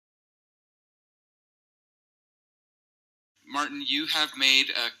Martin,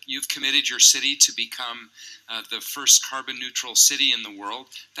 you've committed your city to become the first carbon neutral city in the world.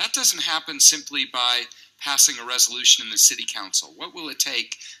 That doesn't happen simply by passing a resolution in the City Council. What will it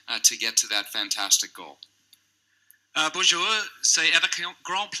take to get to that fantastic goal? Bonjour, c'est avec un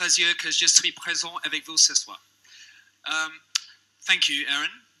grand plaisir que je suis présent avec vous ce soir. Thank you, Aaron.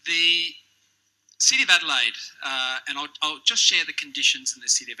 The City of Adelaide, and I'll just share the conditions in the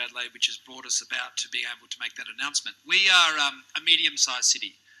City of Adelaide which has brought us about to being able to make that announcement. We are a medium-sized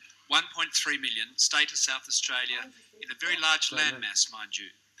city, 1.3 million, state of South Australia, in a very large landmass, mind you.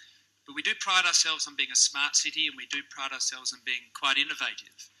 But we do pride ourselves on being a smart city, and we do pride ourselves on being quite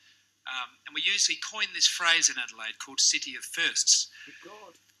innovative. And we usually coin this phrase in Adelaide called City of Firsts.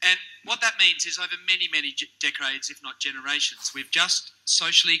 And what that means is over many, many decades, if not generations, we've just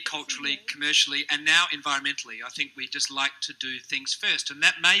socially, culturally, commercially, and now environmentally, I think we just like to do things first. And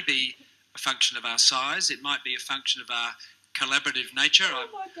that may be a function of our size. It might be a function of our collaborative nature.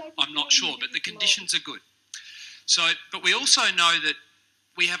 I'm not sure, but the conditions are good. But we also know that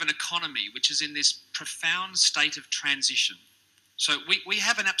we have an economy which is in this profound state of transition. So we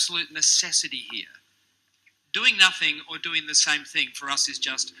have an absolute necessity here. Doing nothing or doing the same thing for us is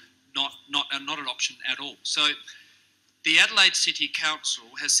just not an option at all. So the Adelaide City Council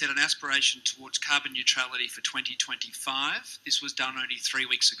has set an aspiration towards carbon neutrality for 2025. This was done only 3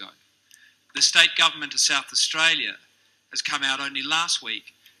 weeks ago. The state government of South Australia has come out only last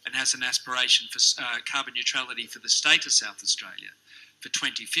week and has an aspiration for carbon neutrality for the state of South Australia for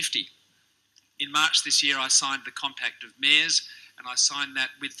 2050. In March this year, I signed the Compact of Mayors, and I signed that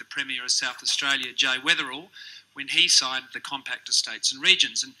with the Premier of South Australia, Jay Weatherill, when he signed the Compact of States and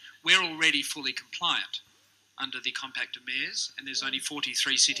Regions. And we're already fully compliant under the Compact of Mayors, and there's only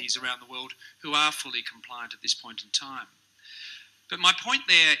 43 cities around the world who are fully compliant at this point in time. But my point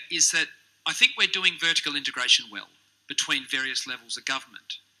there is that I think we're doing vertical integration well between various levels of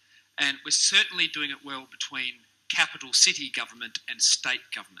government. And we're certainly doing it well between capital city government and state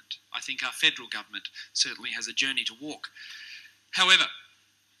government. I think our federal government certainly has a journey to walk. However,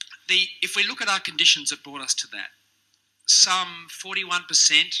 if we look at our conditions that brought us to that, some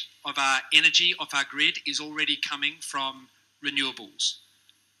 41% of our energy off our grid is already coming from renewables,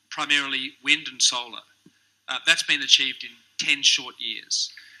 primarily wind and solar. That's been achieved in 10 short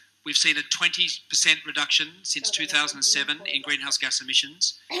years. We've seen a 20% reduction since 2007 in greenhouse gas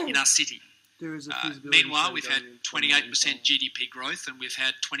emissions in our city. Meanwhile, we've had 28% GDP growth, and we've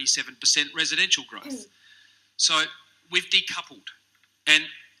had 27% residential growth. So we've decoupled. And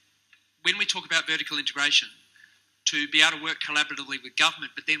when we talk about vertical integration, to be able to work collaboratively with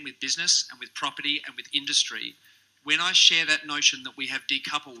government, but then with business and with property and with industry, when I share that notion that we have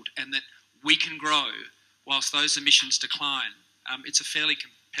decoupled and that we can grow whilst those emissions decline, it's a fairly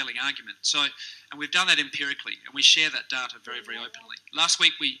compelling argument. And we've done that empirically, and we share that data very, very openly. Last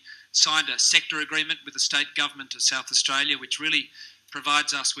week, we signed a sector agreement with the state government of South Australia, which really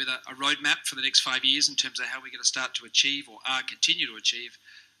provides us with a roadmap for the next 5 years in terms of how we're going to start to achieve or continue to achieve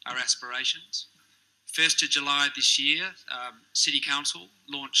our aspirations. 1st of July this year, City Council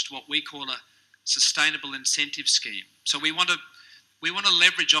launched what we call a sustainable incentive scheme. So we want to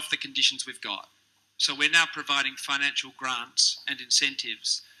leverage off the conditions we've got. So we're now providing financial grants and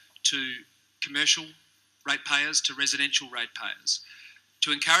incentives to commercial ratepayers, to residential ratepayers,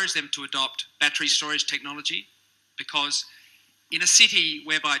 to encourage them to adopt battery storage technology, because in a city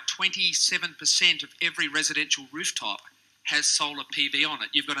whereby 27% of every residential rooftop has solar PV on it,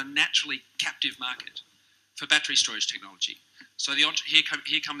 you've got a naturally captive market for battery storage technology. So here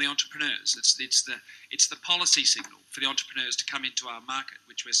come the entrepreneurs. It's the policy signal for the entrepreneurs to come into our market,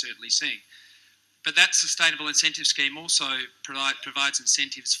 which we're certainly seeing. But that sustainable incentive scheme also provides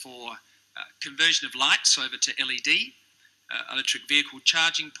incentives for conversion of lights over to LED, electric vehicle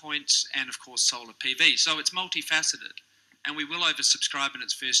charging points, and of course solar PV. So it's multifaceted, and we will oversubscribe in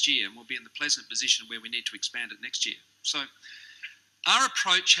its first year, and we'll be in the pleasant position where we need to expand it next year. So our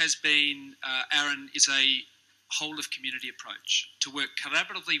approach has been, Aaron, is a whole of community approach, to work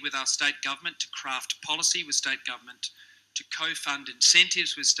collaboratively with our state government, to craft policy with state government, to co-fund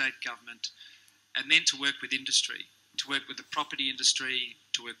incentives with state government, and then to work with industry, to work with the property industry,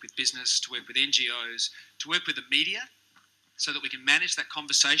 to work with business, to work with NGOs, to work with the media, so that we can manage that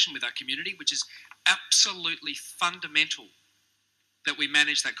conversation with our community, which is absolutely fundamental that we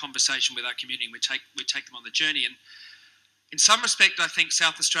manage that conversation with our community and we take them on the journey. And in some respect, I think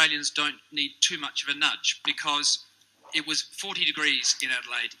South Australians don't need too much of a nudge, because it was 40 degrees in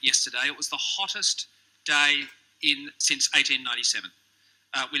Adelaide yesterday. It was the hottest day since 1897.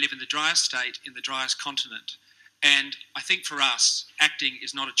 We live in the driest state, in the driest continent, And I think for us, acting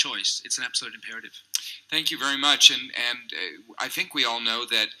is not a choice, it's an absolute imperative. Thank you very much. And I think we all know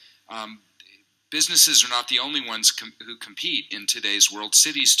that businesses are not the only ones who compete in today's world.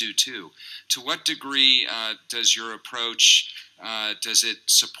 Cities do too. To what degree does your approach, does it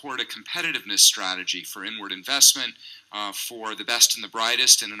support a competitiveness strategy for inward investment, for the best and the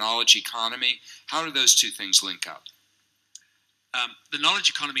brightest in a knowledge economy? How do those two things link up? The knowledge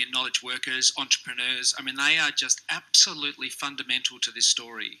economy and knowledge workers, entrepreneurs, I mean, they are just absolutely fundamental to this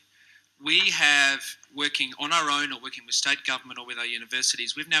story. We have, working on our own or working with state government or with our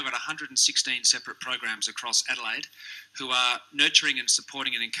universities, we've now got 116 separate programs across Adelaide who are nurturing and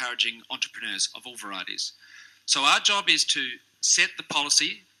supporting and encouraging entrepreneurs of all varieties. So our job is to set the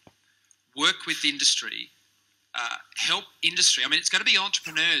policy, work with industry, help industry. I mean, it's got to be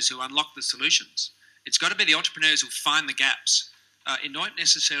entrepreneurs who unlock the solutions. It's got to be the entrepreneurs who find the gaps. It won't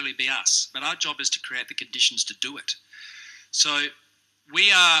necessarily be us, but our job is to create the conditions to do it. So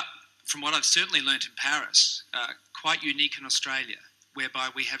we are, from what I've certainly learnt in Paris, quite unique in Australia, whereby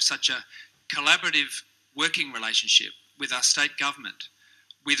we have such a collaborative working relationship with our state government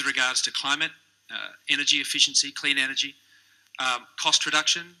with regards to climate, energy efficiency, clean energy, cost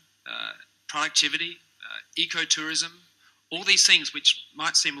reduction, productivity, ecotourism, all these things which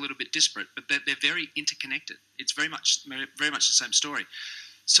might seem a little bit disparate, but they're very interconnected. It's very much the same story.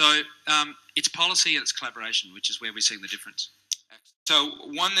 So it's policy and it's collaboration, which is where we're seeing the difference. So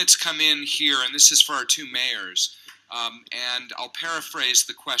one that's come in here, and this is for our two mayors, and I'll paraphrase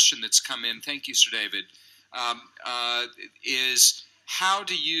the question that's come in, thank you, Sir David, is how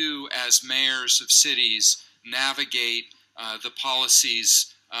do you, as mayors of cities, navigate the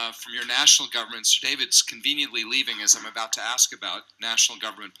policies from your national government? Sir David's conveniently leaving as I'm about to ask about national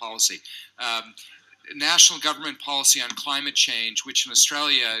government policy. National government policy on climate change, which in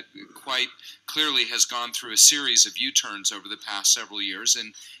Australia quite clearly has gone through a series of U-turns over the past several years,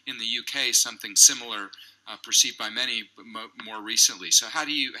 and in the UK something similar perceived by many more recently. So how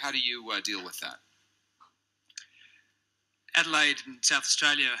do you deal with that? Adelaide and South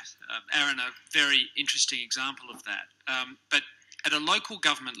Australia, Aaron, are a very interesting example of that. But at a local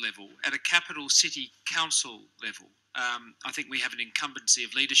government level, at a capital city council level, I think we have an incumbency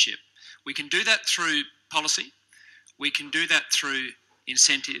of leadership. We can do that through policy, we can do that through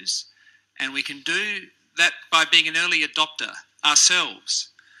incentives, and we can do that by being an early adopter ourselves.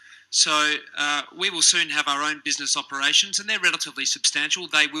 So we will soon have our own business operations, and they're relatively substantial.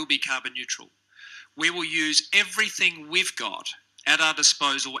 They will be carbon neutral. We will use everything we've got at our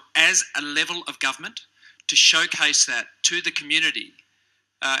disposal as a level of government to showcase that to the community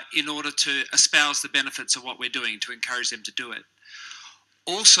in order to espouse the benefits of what we're doing, to encourage them to do it.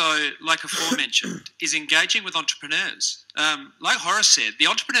 Also, like aforementioned, is engaging with entrepreneurs. Like Horace said, the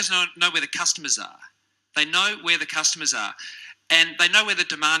entrepreneurs know where the customers are. They know where the customers are, and they know where the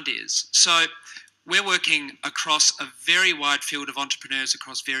demand is. So we're working across a very wide field of entrepreneurs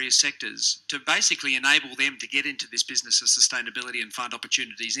across various sectors to basically enable them to get into this business of sustainability and find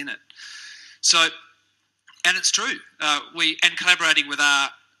opportunities in it. So, and it's true, and collaborating with our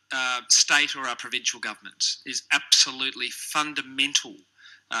state or our provincial governments is absolutely fundamental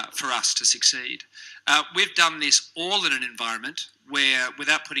for us to succeed. We've done this all in an environment where,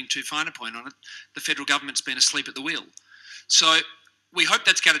 without putting too fine a point on it, the federal government's been asleep at the wheel. So we hope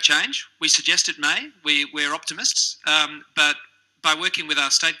that's going to change. We suggest it may. We're optimists. But by working with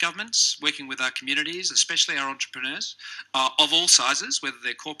our state governments, working with our communities, especially our entrepreneurs of all sizes, whether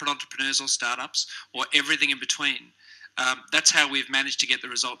they're corporate entrepreneurs or startups or everything in between, that's how we've managed to get the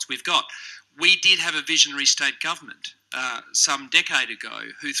results we've got. We did have a visionary state government some decade ago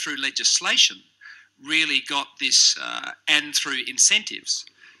who, through legislation, really got this, and through incentives,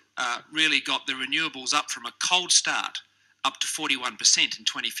 really got the renewables up from a cold start up to 41% in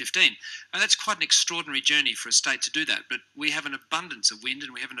 2015. And that's quite an extraordinary journey for a state to do that. But we have an abundance of wind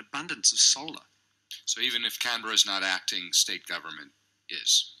and we have an abundance of solar. So even if Canberra is not acting, state government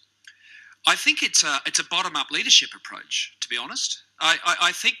is? I think it's a bottom-up leadership approach, to be honest.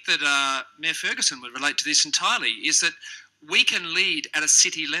 I think that Mayor Ferguson would relate to this entirely, is that we can lead at a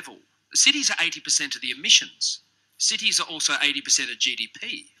city level. Cities are 80% of the emissions. Cities are also 80% of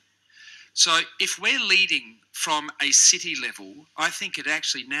GDP. So if we're leading from a city level, I think it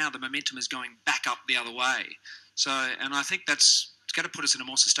actually now the momentum is going back up the other way. So, and I think it's going to put us in a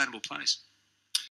more sustainable place.